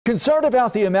Concerned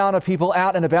about the amount of people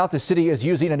out and about, the city is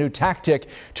using a new tactic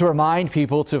to remind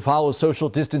people to follow social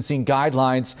distancing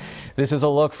guidelines. This is a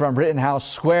look from Rittenhouse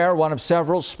Square, one of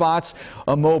several spots.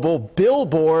 A mobile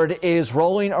billboard is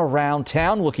rolling around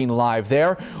town, looking live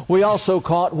there. We also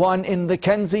caught one in the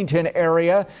Kensington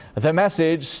area. The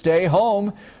message, stay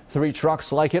home. 3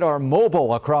 trucks like it are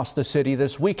mobile across the city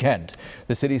this weekend.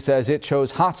 The city says it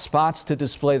chose hot spots to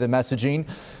display the messaging.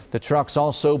 The trucks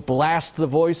also blast the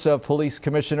voice of Police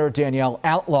Commissioner Danielle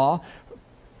Outlaw.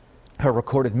 Her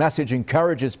recorded message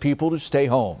encourages people to stay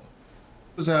home.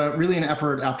 It was really an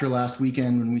effort after last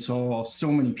weekend when we saw so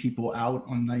many people out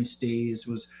on nice days.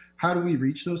 Was how do we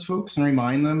reach those folks and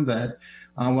remind them that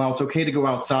while it's okay to go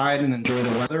outside and enjoy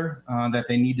the weather, that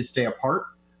they need to stay apart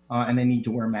and they need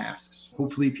to wear masks.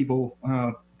 Hopefully people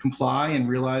comply and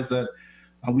realize that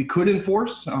we could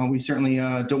enforce. We certainly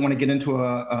don't want to get into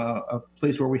a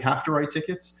place where we have to write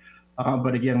tickets.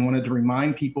 But again, wanted to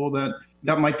remind people that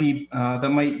that might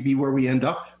be where we end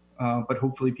up. But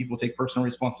hopefully people take personal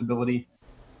responsibility.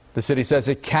 The city says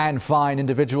it can fine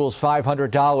individuals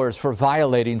 $500 for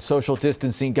violating social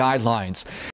distancing guidelines.